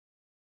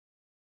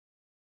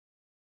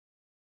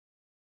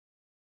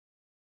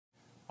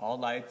All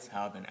lights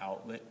have an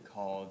outlet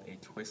called a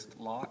twist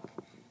lock.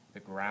 The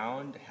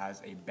ground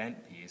has a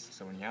bent piece,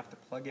 so when you have to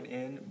plug it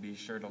in, be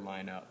sure to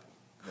line up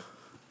the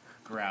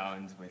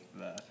ground with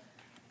the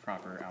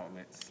proper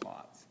outlet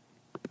slots.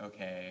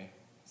 Okay,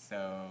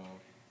 so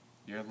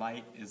your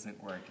light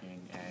isn't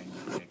working and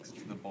you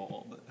fixed the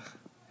bulb.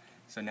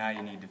 So now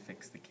you need to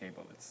fix the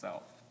cable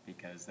itself,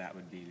 because that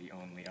would be the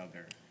only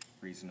other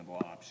reasonable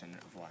option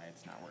of why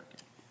it's not working.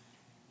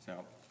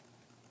 So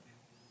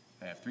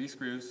I have 3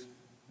 screws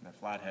and a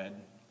flathead.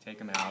 Take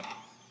them out.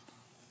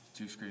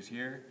 2 screws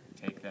here,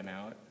 take them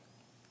out,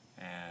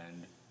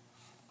 and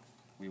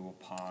we will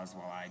pause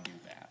while I do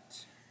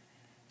that.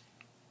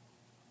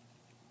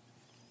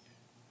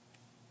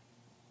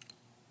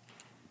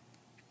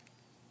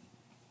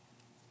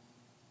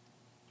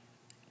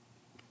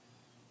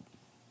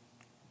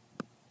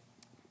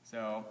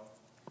 So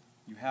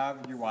you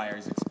have your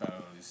wires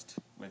exposed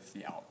with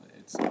the outlet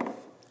itself,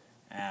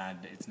 and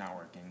it's not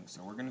working.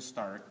 So we're going to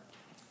start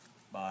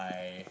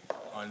by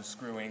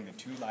unscrewing the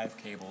 2 live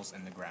cables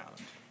in the ground.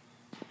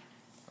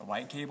 The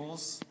white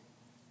cables,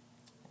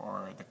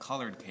 or the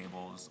colored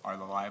cables, are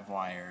the live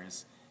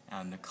wires,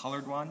 and the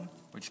colored one,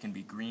 which can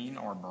be green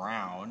or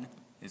brown,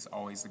 is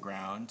always the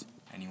ground,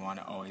 and you want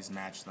to always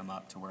match them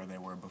up to where they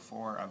were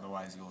before,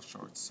 otherwise you'll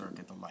short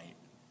circuit the light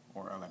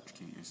or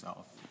electrocute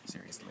yourself,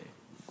 seriously.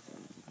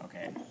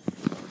 Okay,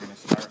 so we're going to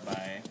start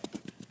by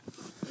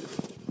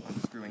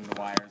unscrewing the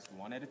wires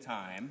one at a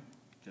time,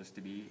 just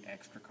to be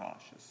extra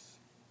cautious.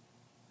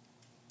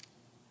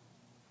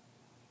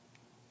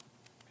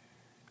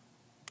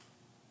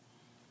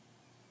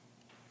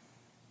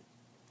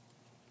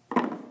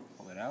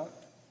 Pull it out.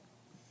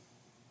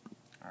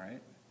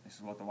 Alright, this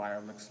is what the wire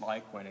looks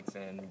like when it's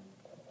in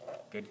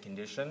good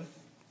condition,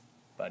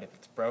 but if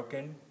it's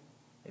broken,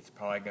 it's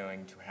probably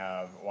going to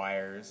have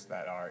wires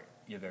that are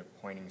either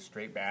pointing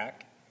straight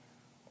back,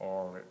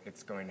 or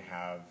it's going to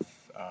have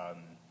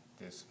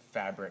this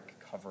fabric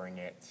covering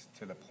it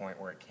to the point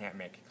where it can't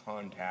make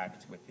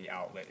contact with the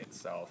outlet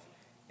itself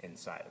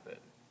inside of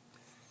it.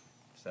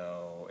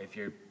 So if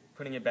you're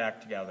putting it back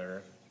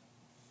together,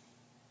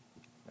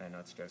 then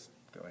let's just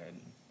go ahead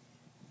and,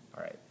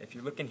 alright, if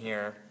you look in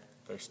here,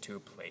 there's 2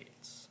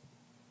 plates.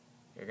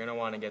 You're going to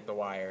want to get the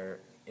wire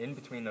in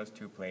between those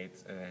 2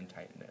 plates and then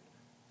tighten it.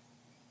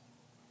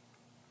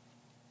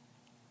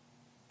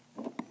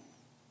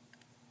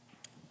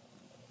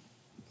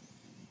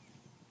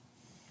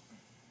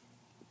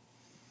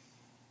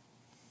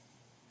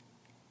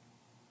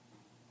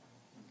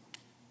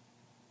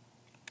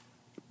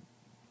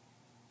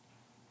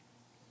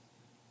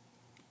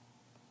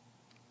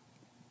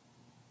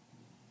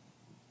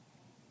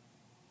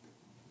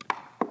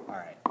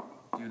 Alright,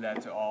 do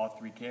that to all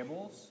 3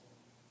 cables.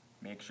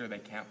 Make sure they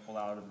can't pull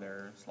out of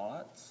their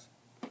slots.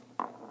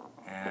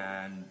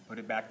 And put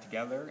it back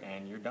together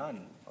and you're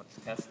done. Let's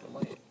test the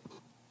light.